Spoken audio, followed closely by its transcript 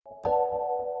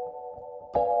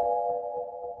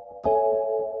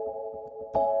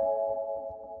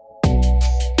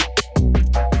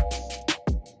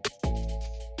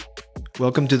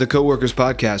Welcome to the Co-Workers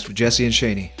Podcast with Jesse and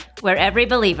Shaney, where every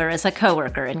believer is a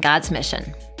co-worker in God's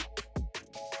mission.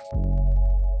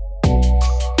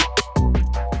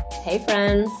 Hey,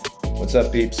 friends. What's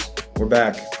up, peeps? We're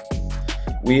back.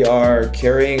 We are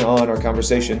carrying on our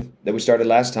conversation that we started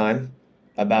last time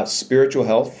about spiritual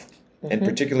health, and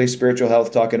particularly spiritual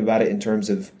health, talking about it in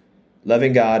terms of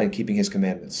loving God and keeping His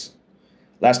commandments.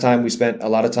 Last time we spent a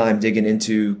lot of time digging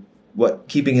into what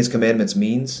keeping His commandments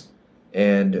means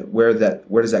and where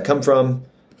does that come from.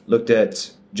 Looked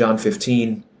at John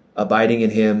 15, abiding in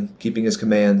Him, keeping His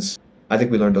commands. I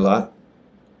think we learned a lot.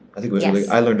 I think it was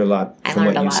I learned a lot from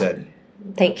what you said.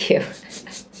 Thank you.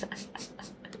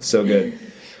 So good.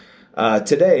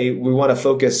 Today, we want to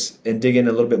focus and dig in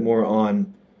a little bit more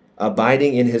on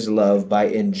abiding in His love by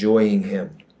enjoying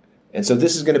Him. And so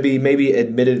this is going to be maybe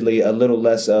admittedly a little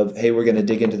less of, hey, we're going to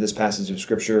dig into this passage of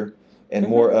Scripture, and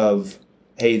more of,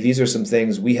 hey, these are some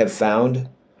things we have found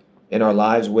in our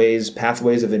lives,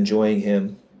 pathways of enjoying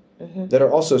Him that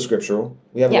are also scriptural.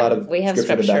 We have a lot of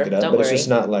scripture to back it up, but it's just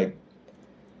not like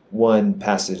one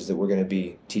passage that we're going to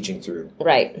be teaching through.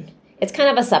 Right. It's kind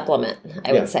of a supplement,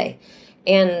 I would say.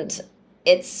 And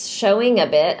it's showing a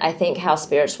bit, I think, how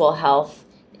spiritual health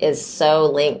is so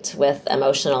linked with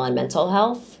emotional and mental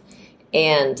health.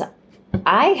 And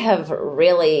I have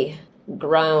really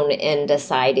grown in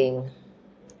deciding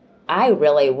I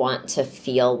really want to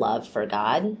feel love for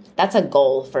God. That's a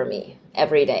goal for me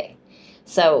every day.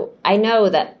 So I know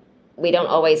that we don't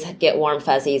always get warm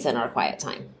fuzzies in our quiet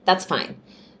time. That's fine.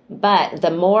 But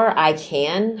the more I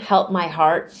can help my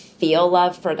heart feel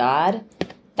love for God,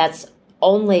 that's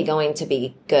only going to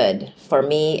be good for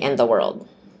me and the world.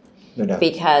 No doubt.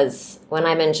 Because when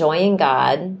I'm enjoying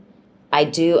God, I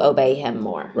do obey Him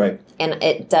more. Right. And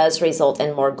it does result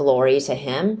in more glory to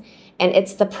Him. And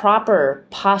it's the proper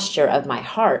posture of my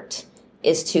heart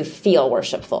is to feel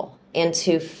worshipful and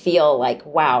to feel like,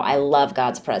 wow, I love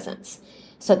God's presence.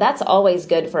 So that's always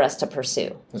good for us to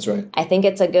pursue. That's right. I think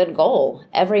it's a good goal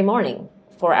every morning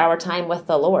for our time with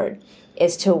the Lord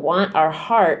is to want our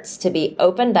hearts to be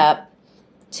opened up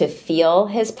to feel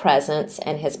His presence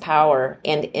and His power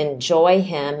and enjoy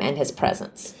Him and His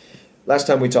presence. Last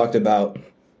time we talked about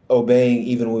obeying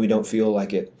even when we don't feel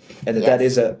like it, and that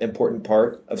is an important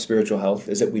part of spiritual health,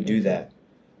 is that we do that.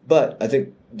 But I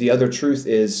think the other truth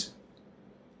is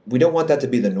we don't want that to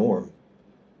be the norm,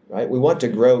 right? We want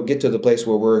to get to the place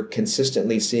where we're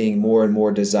consistently seeing more and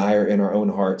more desire in our own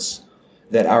hearts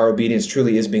that our obedience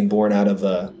truly is being born out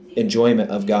of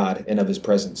enjoyment of God and of His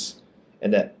presence,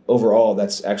 and that overall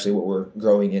that's actually what we're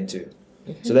growing into.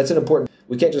 So that's an important,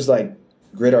 we can't just like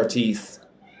grit our teeth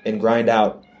and grind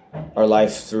out our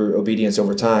life through obedience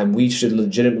over time. We should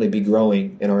legitimately be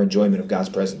growing in our enjoyment of God's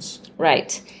presence.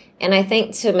 Right. And I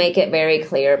think to make it very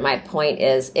clear, my point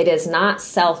is it is not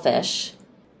selfish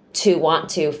to want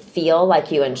to feel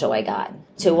like you enjoy God,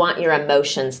 to want your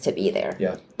emotions to be there.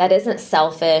 Yeah. That isn't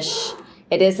selfish.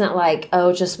 It isn't like,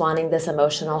 just wanting this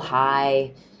emotional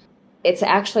high. It's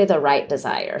actually the right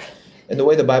desire. And the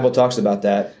way the Bible talks about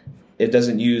that, it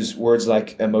doesn't use words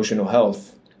like emotional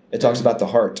health. It talks about the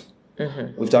heart.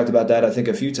 We've talked about that, I think,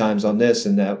 a few times on this,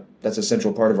 and that's a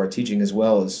central part of our teaching as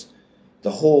well, is the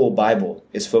whole Bible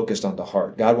is focused on the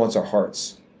heart. God wants our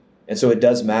hearts. And so it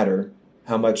does matter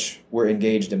how much we're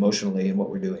engaged emotionally in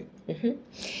what we're doing.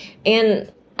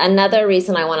 And another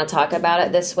reason I want to talk about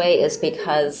it this way is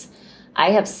because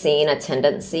I have seen a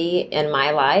tendency in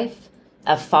my life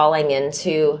of falling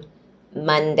into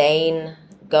mundane,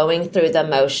 going through the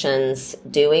motions,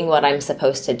 doing what I'm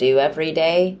supposed to do every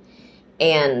day.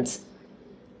 And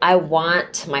I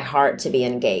want my heart to be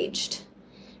engaged.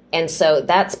 And so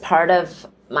that's part of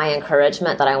my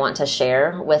encouragement that I want to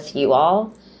share with you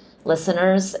all,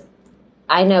 listeners.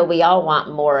 I know we all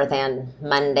want more than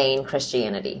mundane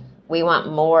Christianity. We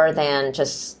want more than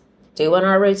just doing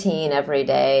our routine every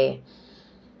day.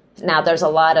 Now, there's a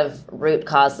lot of root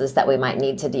causes that we might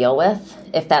need to deal with.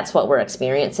 If that's what we're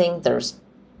experiencing, there's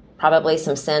probably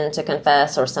some sin to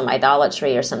confess or some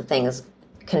idolatry or some things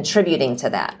contributing to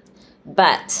that.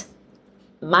 But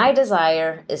my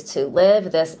desire is to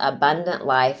live this abundant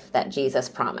life that Jesus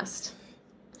promised.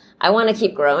 I want to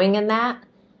keep growing in that.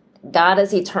 God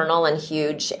is eternal and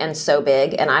huge and so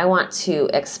big, and I want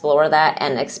to explore that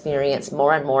and experience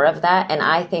more and more of that. And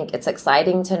I think it's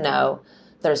exciting to know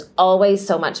there's always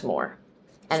so much more.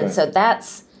 And so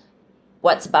that's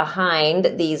what's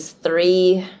behind these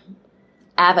 3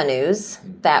 avenues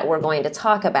that we're going to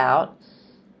talk about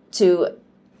to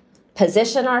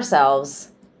position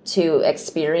ourselves to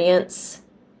experience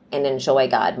and enjoy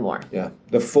God more. Yeah.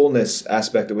 The fullness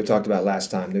aspect that we talked about last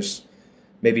time. There's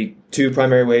maybe 2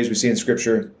 primary ways we see in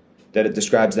Scripture that it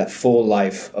describes that full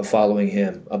life of following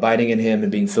him, abiding in him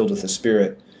and being filled with the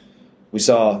Spirit. We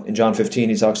saw in John 15,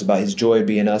 he talks about his joy would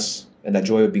be in us, and that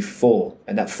joy would be full.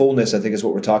 And that fullness, I think, is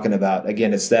what we're talking about.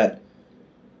 Again, it's that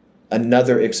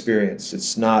another experience.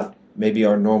 It's not maybe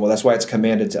our normal. That's why it's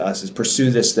commanded to us, is pursue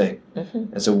this thing.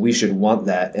 Mm-hmm. And so we should want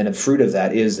that. And a fruit of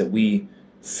that is that we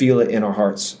feel it in our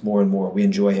hearts more and more. We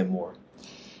enjoy him more.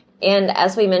 And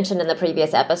as we mentioned in the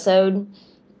previous episode,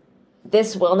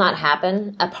 this will not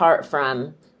happen apart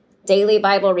from daily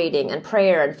Bible reading and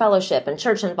prayer and fellowship and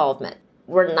church involvement.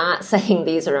 We're not saying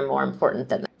these are more important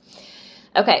than that.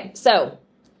 Okay, so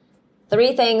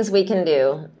 3 things we can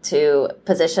do to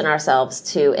position ourselves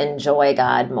to enjoy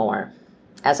God more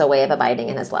as a way of abiding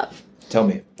in his love. Tell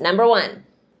me. Number 1,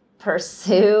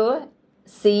 pursue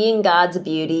seeing God's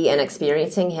beauty and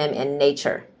experiencing him in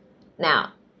nature.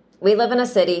 Now, we live in a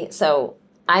city, so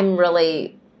I'm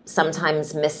really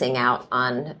sometimes missing out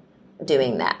on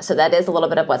doing that. So that is a little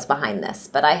bit of what's behind this.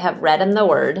 But I have read in the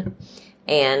Word,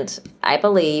 and I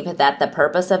believe that the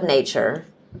purpose of nature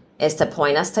is to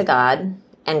point us to God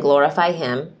and glorify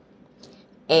him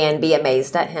and be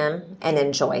amazed at him and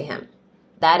enjoy him.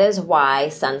 That is why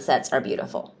sunsets are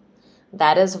beautiful.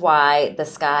 That is why the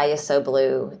sky is so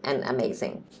blue and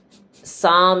amazing.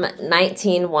 Psalm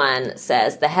 19:1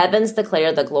 says, "The heavens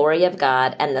declare the glory of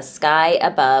God, and the sky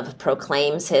above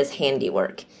proclaims his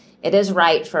handiwork." It is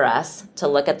right for us to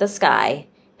look at the sky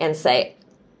and say,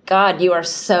 God, you are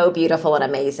so beautiful and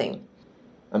amazing.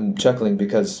 I'm chuckling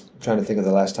because I'm trying to think of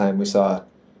the last time we saw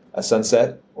a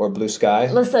sunset or blue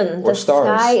sky. Listen, or the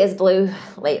stars. Sky is blue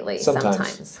lately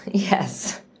Sometimes.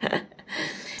 Yes.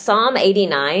 Psalm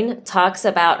 89 talks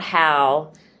about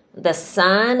how the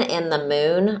sun and the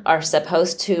moon are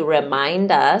supposed to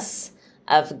remind us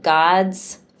of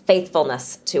God's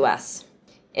faithfulness to us.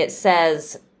 It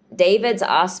says, David's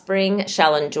offspring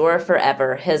shall endure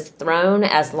forever, his throne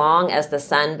as long as the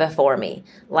sun before me.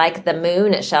 Like the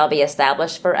moon, it shall be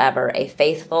established forever, a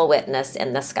faithful witness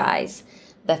in the skies.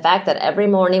 The fact that every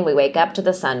morning we wake up to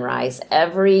the sunrise,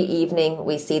 every evening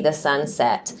we see the sun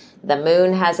set, the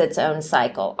moon has its own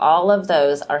cycle. All of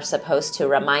those are supposed to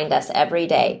remind us every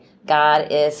day, God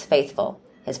is faithful.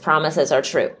 His promises are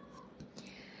true.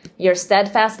 Your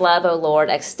steadfast love, O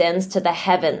Lord, extends to the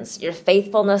heavens, your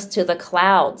faithfulness to the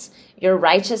clouds. Your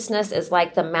righteousness is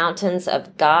like the mountains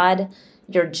of God.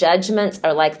 Your judgments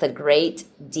are like the great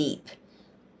deep.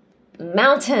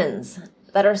 Mountains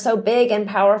that are so big and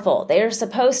powerful, they are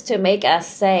supposed to make us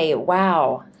say,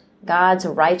 wow, God's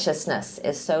righteousness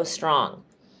is so strong.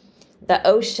 The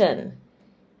ocean,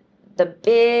 the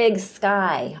big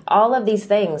sky, all of these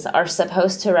things are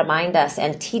supposed to remind us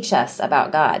and teach us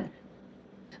about God.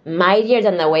 Mightier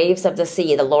than the waves of the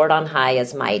sea, the Lord on high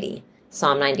is mighty.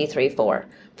 Psalm 93:4.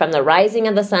 From the rising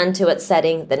of the sun to its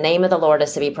setting, the name of the Lord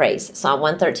is to be praised. Psalm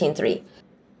 113:3.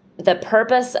 The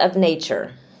purpose of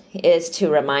nature is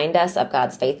to remind us of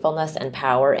God's faithfulness and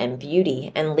power and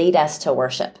beauty and lead us to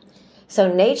worship.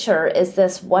 So nature is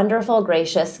this wonderful,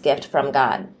 gracious gift from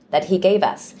God that he gave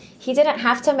us. He didn't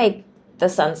have to make the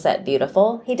sunset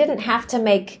beautiful. He didn't have to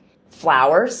make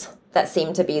flowers that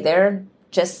seem to be there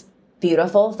just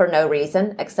beautiful for no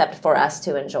reason except for us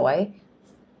to enjoy.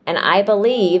 And I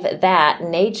believe that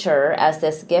nature, as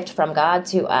this gift from God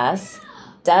to us,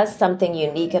 does something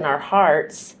unique in our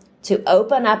hearts to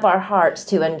open up our hearts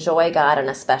to enjoy God in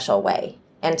a special way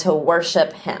and to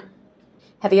worship him.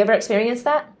 Have you ever experienced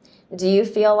that? Do you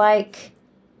feel like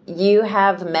you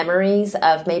have memories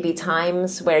of maybe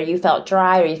times where you felt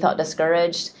dry or you felt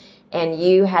discouraged and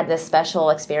you had this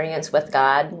special experience with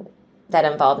God that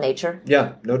involved nature?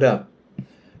 Yeah, no doubt.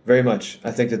 Very much.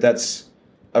 I think that that's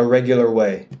a regular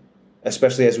way,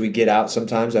 especially as we get out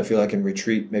sometimes. I feel like in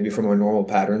retreat, maybe from our normal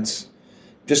patterns.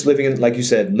 Just living in, like you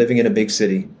said, living in a big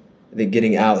city. I think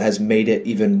getting out has made it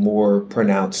even more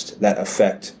pronounced, that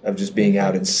effect of just being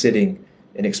out and sitting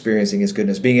and experiencing his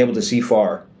goodness, being able to see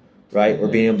far, right? Or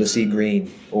being able to see green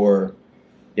or,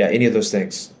 any of those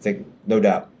things. I think, no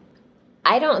doubt.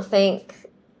 I don't think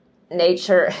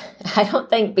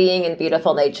being in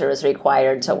beautiful nature is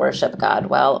required to worship God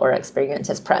well or experience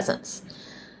his presence.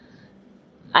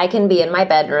 I can be in my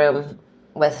bedroom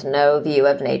with no view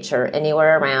of nature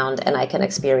anywhere around, and I can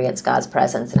experience God's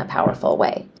presence in a powerful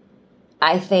way.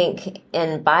 I think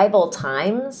in Bible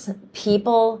times,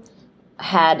 people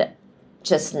had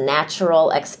just natural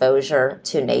exposure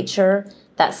to nature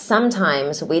that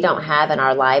sometimes we don't have in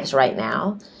our lives right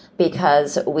now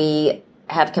because we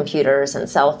have computers and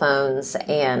cell phones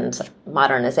and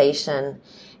modernization.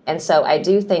 And so I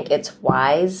do think it's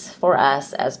wise for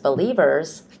us as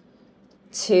believers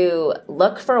to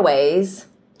look for ways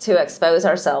to expose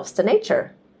ourselves to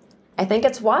nature I think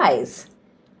it's wise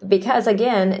because,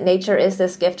 again, nature is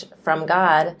this gift from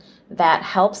God that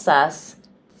helps us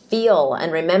feel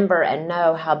and remember and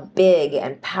know how big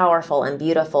and powerful and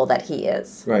beautiful that he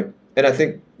is. Right. And I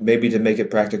think maybe to make it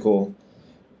practical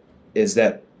is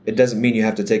that it doesn't mean you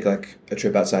have to take like a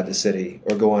trip outside the city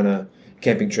or go on a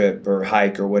camping trip or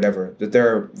hike or whatever. That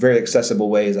there are very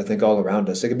accessible ways, I think, all around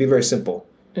us. It can be very simple,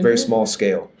 very small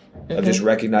scale of just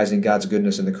recognizing God's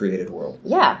goodness in the created world.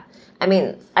 Yeah. I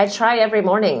mean, I try every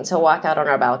morning to walk out on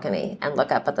our balcony and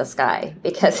look up at the sky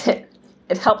because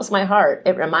it helps my heart.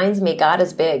 It reminds me God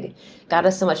is big. God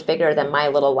is so much bigger than my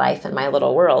little life and my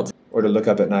little world. Or to look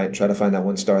up at night and try to find that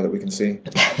one star that we can see.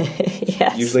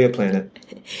 Yes. Usually a planet,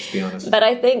 to be honest. But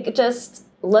I think just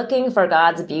looking for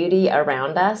God's beauty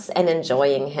around us and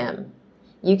enjoying him.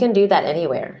 You can do that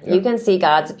anywhere. Yeah. You can see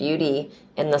God's beauty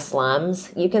in the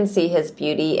slums. You can see his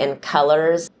beauty in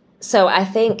colors. So I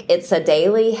think it's a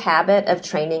daily habit of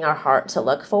training our heart to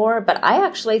look for. But I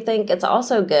actually think it's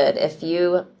also good if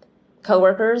you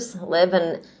coworkers live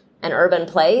in an urban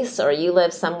place or you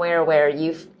live somewhere where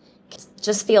you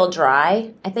just feel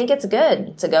dry. I think it's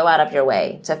good to go out of your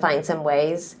way to find some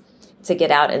ways to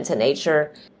get out into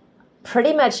nature.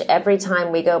 Pretty much every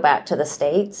time we go back to the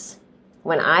States,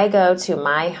 when I go to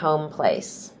my home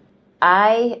place,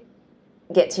 I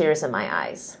get tears in my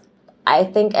eyes. I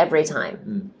think every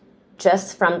time,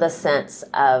 just from the sense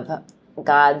of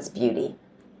God's beauty.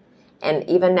 And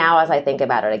even now, as I think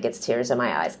about it, it gets tears in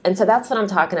my eyes. And so that's what I'm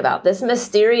talking about. This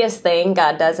mysterious thing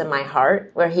God does in my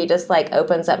heart, where he just like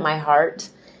opens up my heart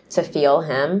to feel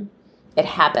him. It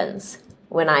happens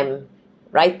when I'm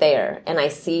right there and I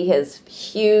see his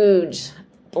huge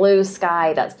blue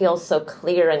sky that feels so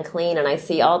clear and clean. And I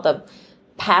see all the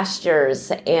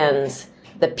pastures and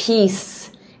the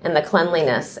peace and the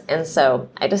cleanliness. And so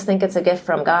I just think it's a gift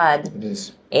from God. It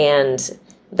is. And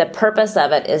the purpose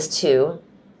of it is to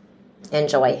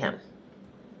enjoy him.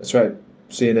 That's right.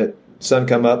 Seeing it, sun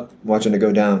come up, watching it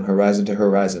go down, horizon to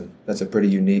horizon. That's a pretty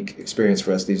unique experience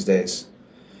for us these days.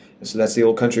 And so that's the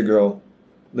old country girl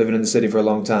living in the city for a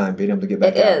long time, being able to get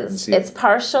back out and see It's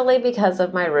partially because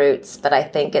of my roots, but I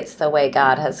think it's the way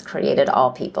God has created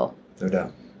all people. No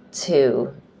doubt.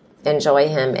 To enjoy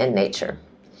him in nature.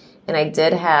 And I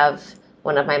did have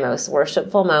one of my most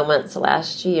worshipful moments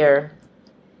last year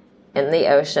in the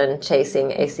ocean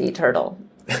chasing a sea turtle.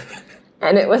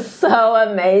 And it was so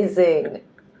amazing.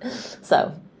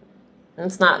 So,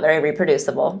 it's not very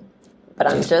reproducible, but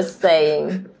I'm just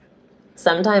saying,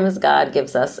 sometimes God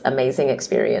gives us amazing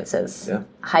experiences. Yeah.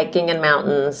 Hiking in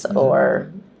mountains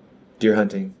or deer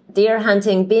hunting,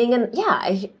 being in,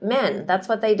 men, that's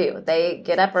what they do. They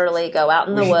get up early, go out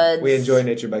in the woods. We enjoy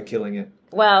nature by killing it.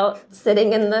 Well,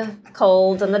 sitting in the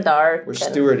cold and the dark. We're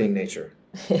stewarding nature,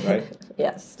 right?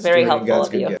 Yes, very helpful God's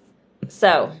of you. gift.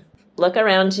 So, look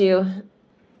around you,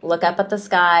 look up at the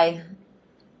sky,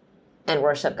 and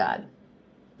worship God.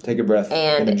 Take a breath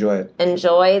and enjoy it.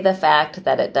 Enjoy the fact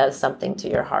that it does something to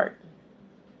your heart.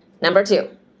 Number 2,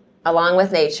 along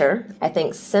with nature, I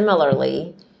think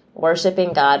similarly,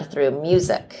 worshiping God through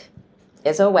music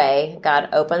is a way God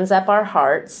opens up our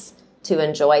hearts to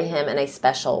enjoy him in a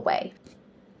special way.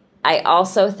 I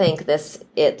also think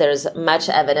there's much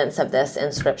evidence of this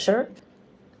in Scripture.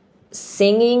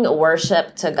 Singing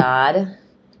worship to God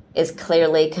is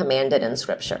clearly commanded in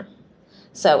Scripture.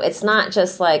 So it's not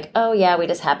just like, oh yeah, we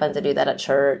just happen to do that at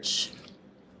church.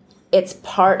 It's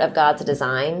part of God's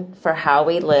design for how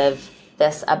we live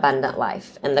this abundant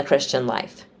life and the Christian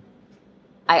life.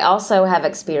 I also have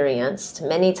experienced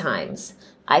many times,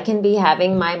 I can be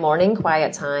having my morning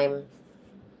quiet time.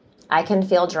 I can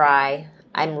feel dry.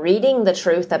 I'm reading the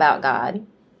truth about God.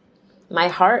 My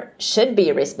heart should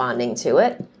be responding to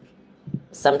it.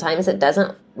 Sometimes it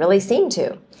doesn't really seem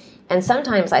to. And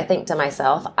sometimes I think to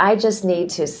myself, I just need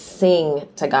to sing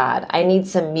to God. I need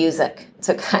some music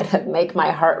to kind of make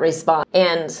my heart respond.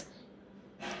 And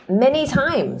many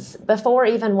times, before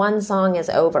even one song is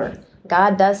over,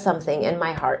 God does something in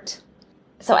my heart.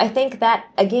 So I think that,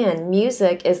 again,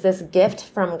 music is this gift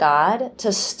from God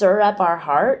to stir up our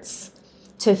hearts,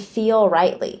 to feel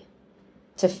rightly,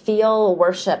 to feel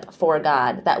worship for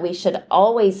God that we should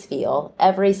always feel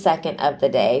every second of the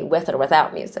day, with or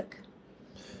without music.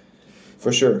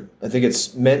 For sure. I think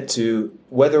it's meant to,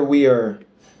 whether we are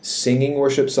singing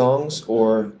worship songs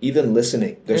or even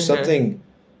listening, there's something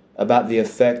about the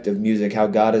effect of music, how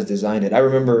God has designed it. I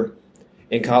remember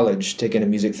in college taking a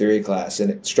music theory class,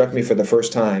 and it struck me for the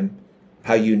first time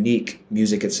how unique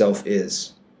music itself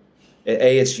is.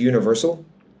 A, it's universal,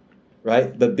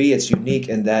 right? But B, it's unique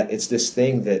in that it's this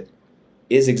thing that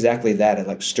is exactly that. It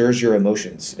like stirs your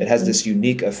emotions. It has this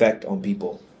unique effect on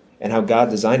people. and how God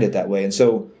designed it that way. And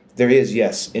so there is,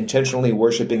 yes, intentionally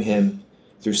worshiping him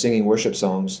through singing worship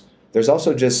songs. There's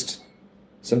also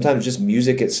sometimes just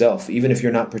music itself, even if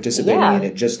you're not participating in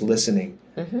it, just listening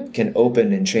can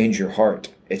open and change your heart.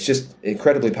 It's just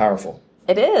incredibly powerful.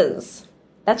 It is.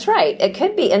 That's right. It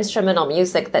could be instrumental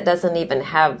music that doesn't even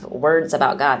have words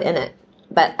about God in it.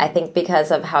 But I think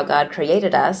because of how God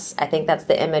created us, I think that's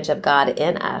the image of God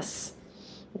in us,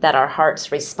 that our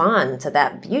hearts respond to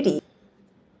that beauty.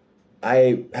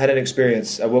 I had an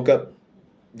experience. I woke up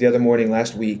the other morning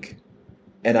last week,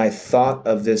 and I thought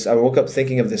of this. I woke up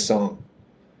thinking of this song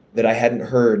that I hadn't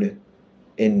heard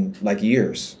in like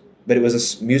years. But it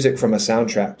was music from a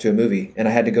soundtrack to a movie, and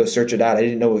I had to go search it out. I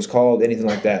didn't know what it was called, anything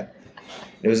like that.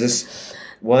 It was this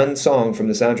one song from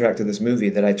the soundtrack to this movie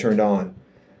that I turned on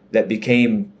that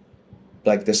became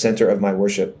like the center of my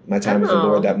worship, my time with the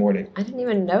Lord that morning. I didn't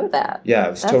even know that. Yeah,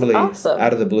 it was totally awesome.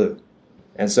 Out of the blue.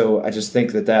 And so I just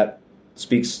think that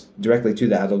speaks directly to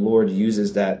that, how the Lord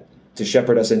uses that to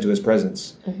shepherd us into his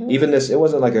presence. Even this, it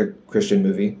wasn't like a Christian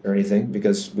movie or anything,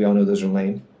 because we all know those are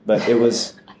lame, but it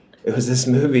was this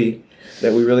movie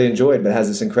that we really enjoyed, but has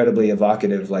this incredibly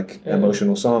evocative, like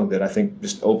emotional song that I think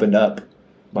just opened up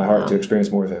my heart to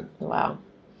experience more of him. Wow.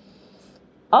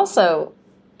 Also,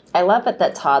 I love it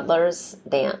that toddlers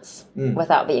dance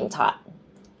without being taught.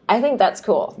 I think that's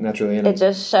cool. Naturally, it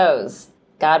just shows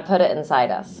God put it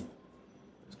inside us.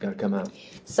 It's got to come out.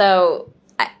 So,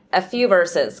 a few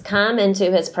verses. Come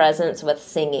into his presence with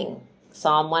singing.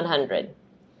 Psalm 100.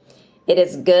 It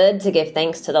is good to give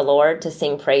thanks to the Lord, to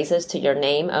sing praises to your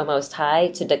name, O Most High,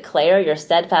 to declare your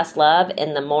steadfast love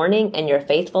in the morning and your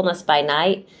faithfulness by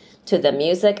night, to the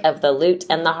music of the lute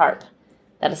and the harp.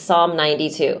 That is Psalm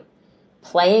 92.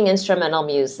 Playing instrumental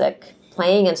music,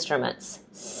 playing instruments,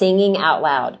 singing out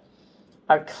loud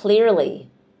are clearly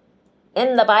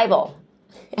in the Bible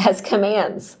as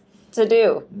commands to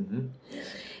do.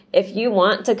 If you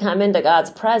want to come into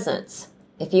God's presence,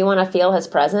 if you want to feel his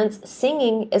presence,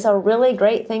 singing is a really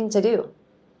great thing to do.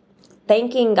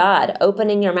 Thanking God,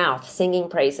 opening your mouth, singing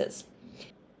praises.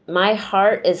 My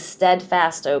heart is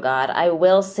steadfast, O God. I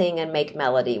will sing and make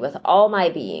melody with all my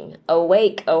being.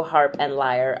 Awake, O harp and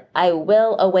lyre. I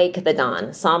will awake the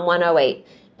dawn. Psalm 108.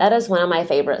 That is one of my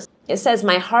favorites. It says,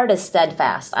 my heart is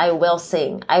steadfast. I will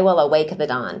sing. I will awake the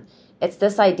dawn. It's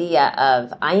this idea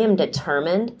of I am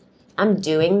determined. I'm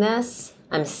doing this.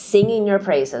 I'm singing your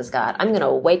praises, God. I'm going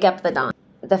to wake up the dawn.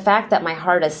 The fact that my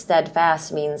heart is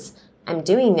steadfast means I'm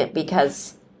doing it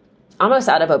because almost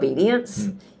out of obedience,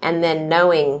 and then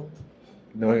knowing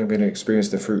I'm going to experience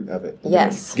the fruit of it.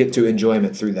 Yes. Get to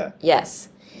enjoyment through that. Yes.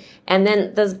 And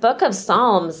then this book of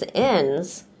Psalms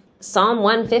ends, Psalm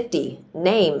 150,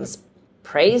 names,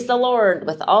 praise the Lord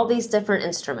with all these different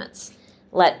instruments.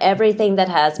 Let everything that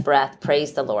has breath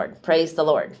praise the Lord. Praise the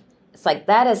Lord. It's like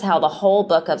that is how the whole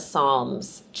book of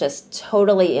Psalms just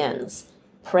totally ends.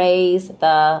 Praise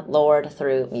the Lord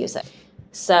through music.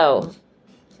 So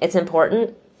it's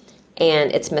important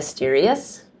and it's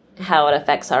mysterious how it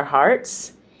affects our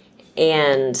hearts,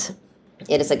 and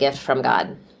it is a gift from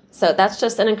God. So that's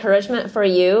just an encouragement for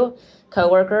you,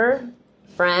 coworker,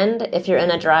 friend. If you're in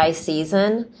a dry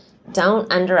season,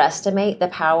 don't underestimate the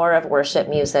power of worship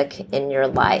music in your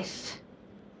life.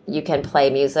 You can play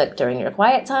music during your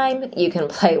quiet time. You can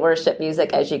play worship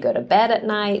music as you go to bed at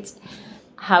night.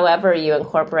 However you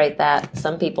incorporate that,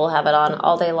 some people have it on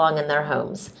all day long in their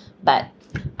homes. But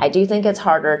I do think it's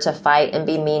harder to fight and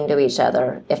be mean to each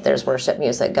other if there's worship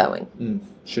music going.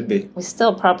 Should be. We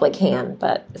still probably can,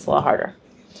 but it's a little harder.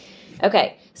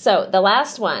 Okay, so the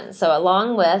last one. So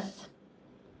along with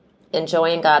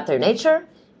enjoying God through nature,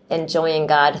 enjoying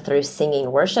God through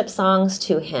singing worship songs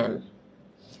to him.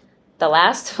 The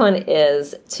last one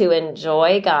is to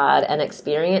enjoy God and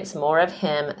experience more of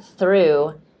him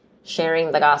through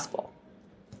sharing the gospel.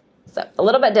 So a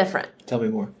little bit different. Tell me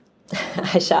more.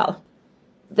 I shall.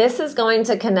 This is going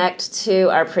to connect to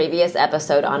our previous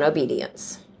episode on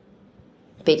obedience,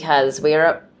 because we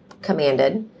are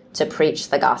commanded to preach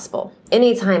the gospel.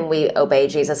 Anytime we obey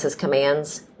Jesus'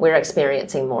 commands, we're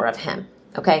experiencing more of him.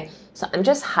 Okay? So I'm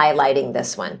just highlighting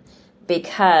this one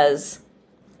because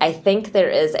I think there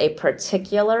is a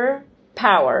particular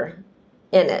power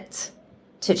in it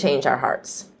to change our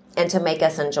hearts and to make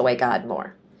us enjoy God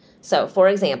more. So, for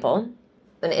example,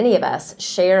 when any of us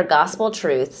share gospel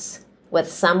truths with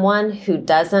someone who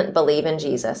doesn't believe in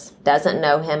Jesus, doesn't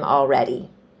know him already,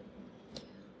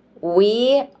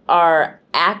 we are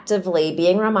actively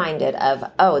being reminded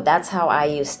of, oh, that's how I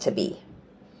used to be.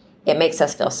 It makes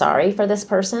us feel sorry for this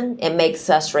person. It makes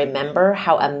us remember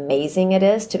how amazing it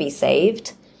is to be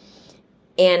saved.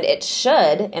 And it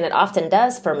should, and it often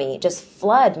does for me, just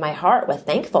flood my heart with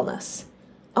thankfulness.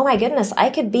 Oh my goodness, I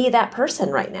could be that person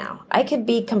right now. I could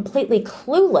be completely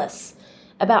clueless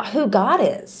about who God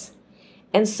is.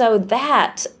 And so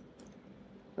that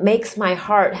makes my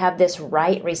heart have this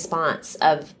right response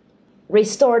of,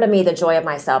 restore to me the joy of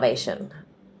my salvation,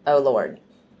 O Lord.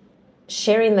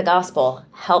 Sharing the gospel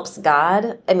helps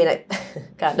God. I mean,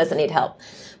 God doesn't need help,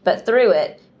 but through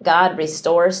it, God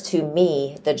restores to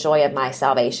me the joy of my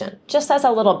salvation, just as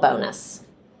a little bonus.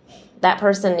 That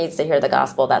person needs to hear the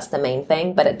gospel. That's the main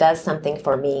thing, but it does something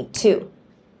for me too.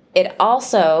 It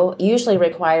also usually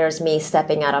requires me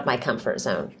stepping out of my comfort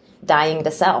zone, dying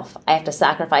to self. I have to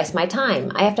sacrifice my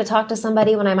time. I have to talk to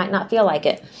somebody when I might not feel like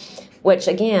it, which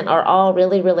again are all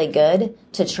really, really good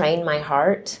to train my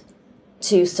heart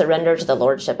to surrender to the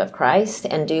Lordship of Christ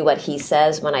and do what he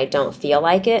says when I don't feel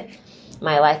like it.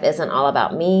 My life isn't all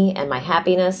about me and my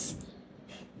happiness.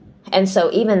 And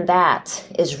so even that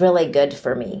is really good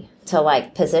for me to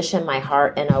like position my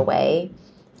heart in a way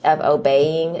of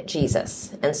obeying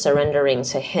Jesus and surrendering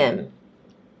to him.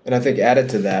 And I think added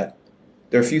to that,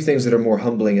 there are a few things that are more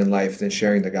humbling in life than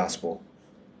sharing the gospel.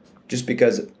 Just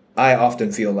because I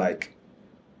often feel like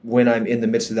when I'm in the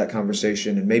midst of that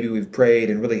conversation and maybe we've prayed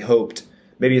and really hoped,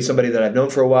 maybe it's somebody that I've known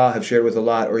for a while, have shared with a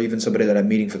lot, or even somebody that I'm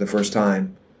meeting for the first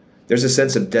time, there's a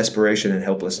sense of desperation and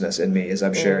helplessness in me as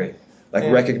I'm sharing.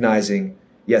 Recognizing,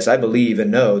 yes, I believe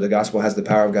and know the gospel has the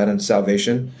power of God unto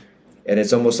salvation. And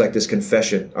it's almost like this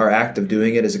confession. Our act of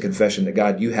doing it is a confession that,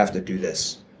 God, you have to do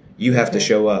this. You have to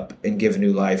show up and give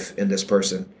new life in this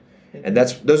person. And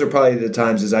those are probably the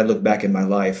times as I look back in my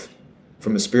life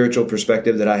from a spiritual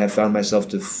perspective that I have found myself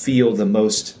to feel the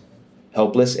most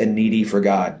helpless and needy for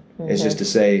God. Is just to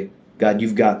say, God,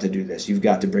 you've got to do this. You've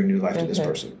got to bring new life to this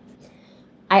person.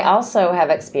 I also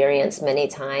have experienced many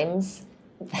times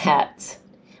that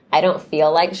I don't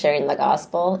feel like sharing the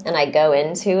gospel, and I go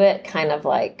into it kind of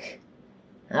like,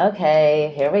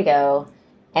 okay, here we go.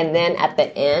 And then at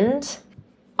the end,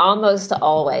 almost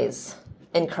always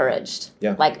encouraged.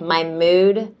 Yeah. Like my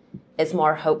mood is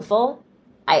more hopeful.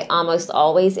 I almost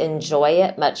always enjoy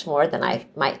it much more than I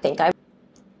might think I.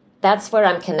 That's where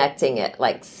I'm connecting it,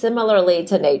 like similarly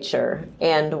to nature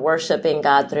and worshiping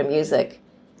God through music.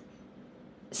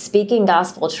 Speaking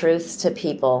gospel truths to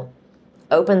people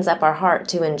opens up our heart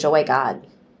to enjoy God.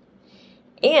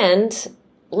 And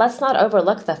let's not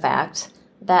overlook the fact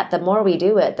that the more we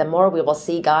do it, the more we will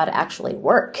see God actually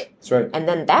work. That's right. And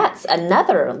then that's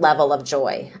another level of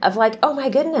joy of like, oh my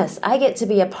goodness, I get to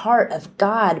be a part of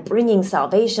God bringing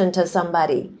salvation to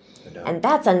somebody. And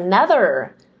that's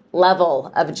another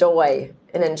level of joy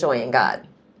in enjoying God.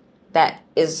 That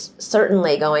is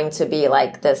certainly going to be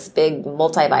like this big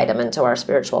multivitamin to our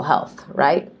spiritual health,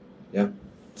 right? Yeah,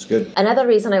 it's good. Another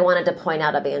reason I wanted to point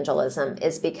out evangelism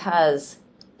is because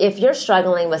if you're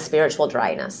struggling with spiritual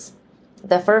dryness,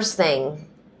 the first thing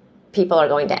people are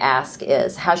going to ask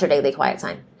is, how's your daily quiet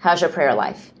time? How's your prayer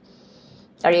life?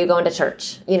 Are you going to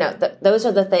church? You know, those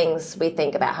are the things we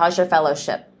think about. How's your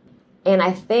fellowship? And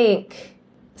I think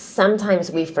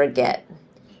sometimes we forget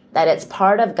that it's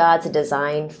part of God's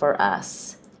design for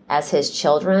us as his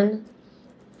children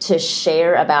to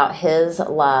share about his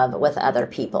love with other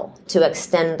people, to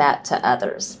extend that to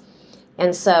others.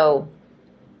 And so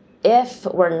if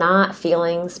we're not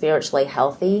feeling spiritually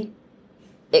healthy,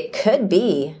 it could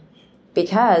be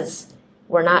because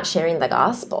we're not sharing the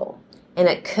gospel. And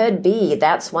it could be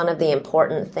that's one of the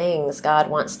important things God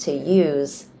wants to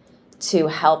use to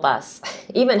help us,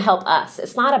 even help us.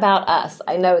 It's not about us,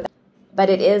 I know that. But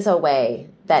it is a way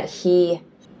that he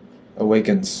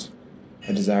awakens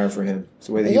a desire for him. It's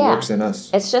the way that he works in us.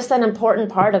 It's just an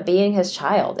important part of being his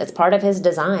child. It's part of his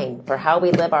design for how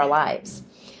we live our lives.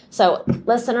 So,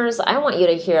 listeners, I want you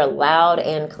to hear loud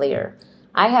and clear.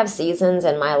 I have seasons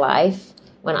in my life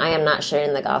when I am not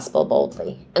sharing the gospel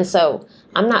boldly. And so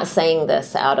I'm not saying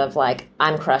this out of like,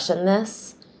 I'm crushing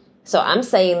this. So I'm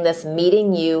saying this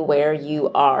meeting you where you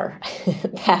are.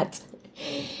 That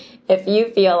if you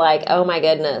feel like, oh my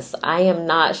goodness, I am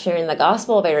not sharing the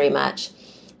gospel very much,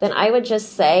 then I would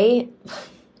just say,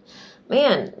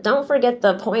 man, don't forget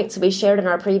the points we shared in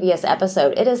our previous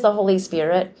episode. It is the Holy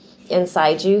Spirit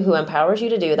inside you who empowers you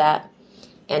to do that.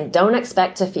 And don't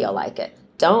expect to feel like it.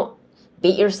 Don't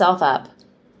beat yourself up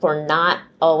for not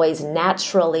always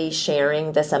naturally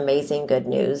sharing this amazing good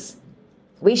news.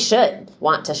 We should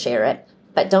want to share it,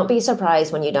 but don't be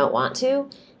surprised when you don't want to.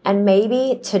 And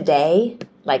maybe today,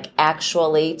 like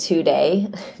actually today,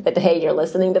 the day you're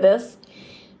listening to this,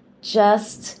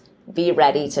 just be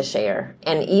ready to share.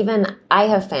 And even I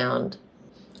have found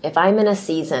if I'm in a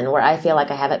season where I feel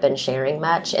like I haven't been sharing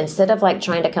much, instead of like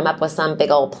trying to come up with some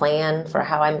big old plan for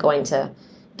how I'm going to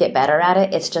get better at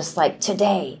it, it's just like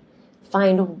today,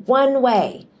 find one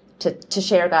way to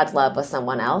share God's love with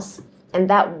someone else. And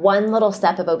that one little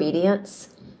step of obedience,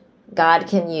 God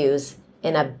can use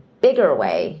in a bigger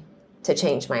way to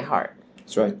change my heart.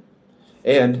 That's right.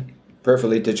 And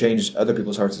prayerfully to change other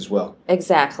people's hearts as well.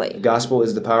 Exactly. The gospel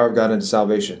is the power of God unto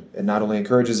salvation. It not only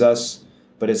encourages us,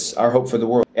 but it's our hope for the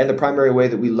world. And the primary way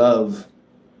that we love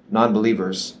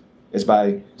non-believers is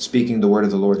by speaking the word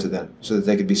of the Lord to them so that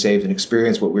they could be saved and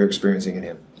experience what we're experiencing in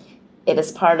him. It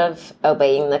is part of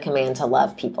obeying the command to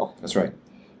love people. That's right.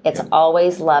 It's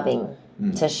always loving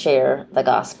to share the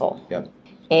gospel. Yep.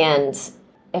 And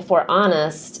if we're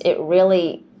honest,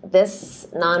 this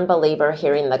non-believer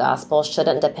hearing the gospel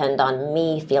shouldn't depend on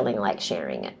me feeling like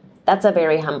sharing it. That's a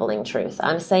very humbling truth.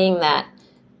 I'm saying that,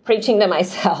 preaching to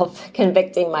myself,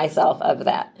 convicting myself of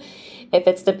that. If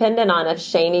it's dependent on if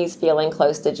Shani's feeling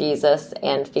close to Jesus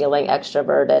and feeling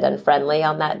extroverted and friendly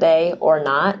on that day or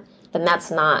not, then that's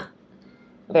not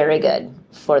very good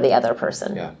for the other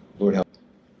person. Yeah, Lord help.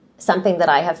 Something that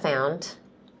I have found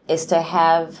is to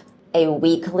have a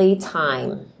weekly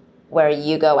time where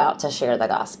you go out to share the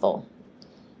gospel,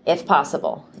 if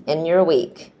possible, in your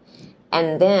week.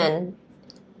 And then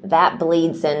that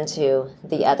bleeds into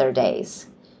the other days.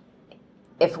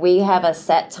 If we have a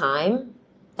set time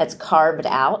that's carved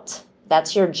out,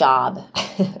 that's your job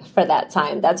for that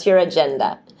time, that's your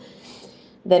agenda,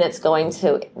 then it's going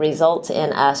to result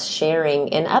in us sharing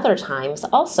in other times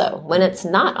also when it's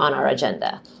not on our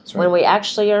agenda. Right. When we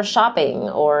actually are shopping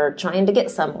or trying to get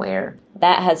somewhere.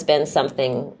 That has been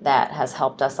something that has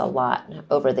helped us a lot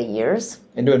over the years.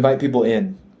 And to invite people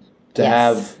in, to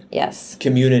have yes.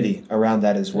 community around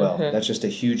that as well. Mm-hmm. That's just a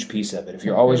huge piece of it. If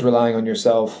you're always relying on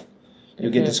yourself,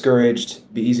 you'll get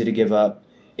discouraged, be easy to give up.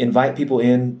 Invite people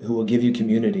in who will give you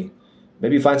community.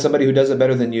 Maybe find somebody who does it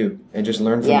better than you and just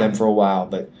learn from them for a while.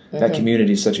 But that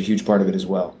community is such a huge part of it as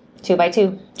well. 2 by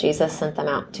 2. Jesus sent them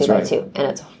out 2 by 2.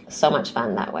 And it's so much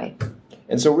fun that way.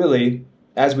 And so really,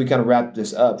 as we kind of wrap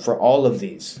this up, for all of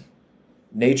these,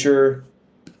 nature,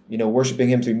 worshiping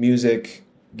him through music,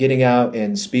 getting out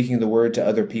and speaking the word to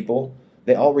other people,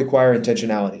 they all require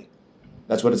intentionality.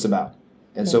 That's what it's about.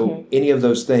 And so any of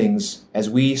those things, as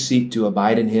we seek to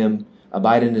abide in him,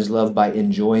 abide in his love by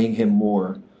enjoying him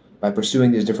more, by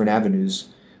pursuing these different avenues,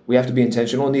 we have to be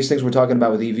intentional. And these things we're talking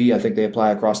about with EV, I think they apply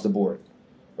across the board,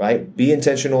 right? Be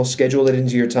intentional, schedule it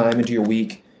into your time, into your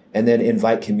week, and then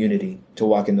invite community to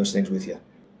walk in those things with you.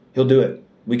 He'll do it.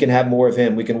 We can have more of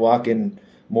him. We can walk in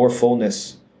more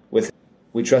fullness with him.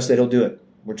 We trust that he'll do it.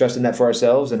 We're trusting that for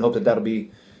ourselves and hope that that'll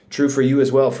be true for you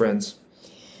as well, friends.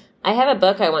 I have a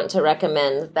book I want to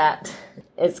recommend that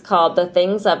is called The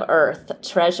Things of Earth,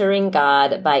 Treasuring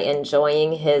God by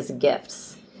Enjoying His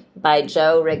Gifts by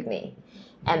Joe Rigney.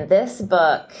 And this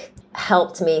book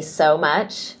helped me so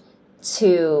much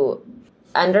to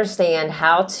understand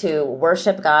how to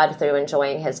worship God through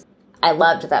enjoying his. I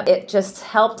loved that. It just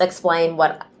helped explain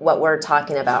what we're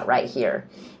talking about right here,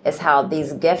 is how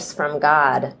these gifts from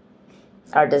God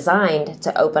are designed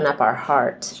to open up our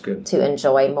heart to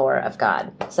enjoy more of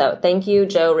God. So thank you,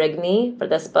 Joe Rigney, for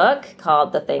this book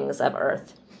called The Things of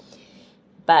Earth.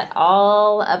 But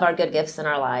all of our good gifts in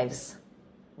our lives,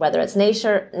 whether it's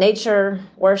nature,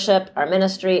 worship, our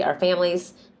ministry, our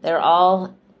families, they're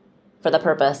all for the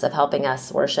purpose of helping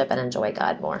us worship and enjoy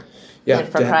God more. Yeah, and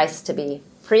for Christ to be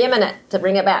preeminent, to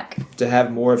bring it back. To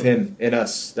have more of him in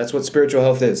us. That's what spiritual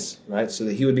health is, right? So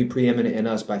that he would be preeminent in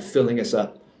us by filling us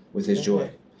up with his joy.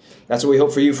 That's what we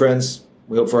hope for you, friends.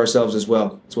 We hope for ourselves as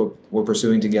well. That's what we're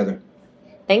pursuing together.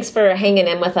 Thanks for hanging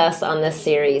in with us on this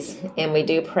series. And we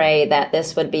do pray that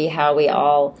this would be how we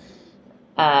all,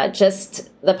 just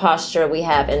the posture we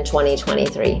have in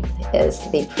 2023 is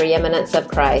the preeminence of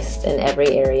Christ in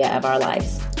every area of our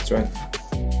lives. That's right.